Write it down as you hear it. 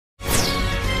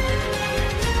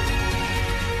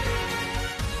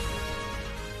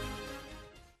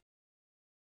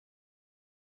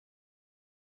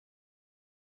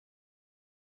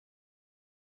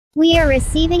We are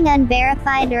receiving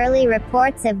unverified early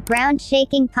reports of ground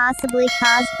shaking possibly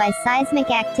caused by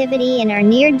seismic activity in or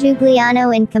near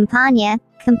Giugliano in Campania,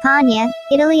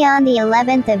 Italy on the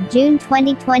 11th of June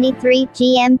 2023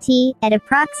 GMT, at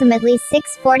approximately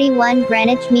 6:41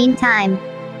 Greenwich Mean Time.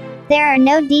 There are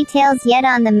no details yet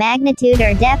on the magnitude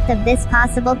or depth of this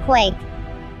possible quake.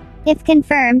 If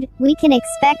confirmed, we can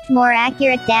expect more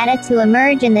accurate data to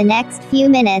emerge in the next few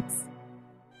minutes.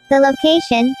 The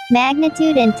location,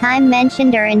 magnitude and time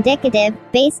mentioned are indicative,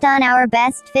 based on our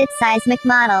best fit seismic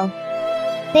model.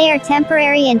 They are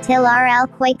temporary until our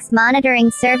AllQuakes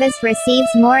monitoring service receives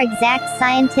more exact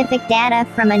scientific data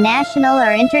from a national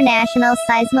or international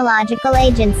seismological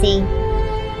agency.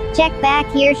 Check back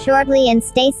here shortly and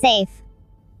stay safe.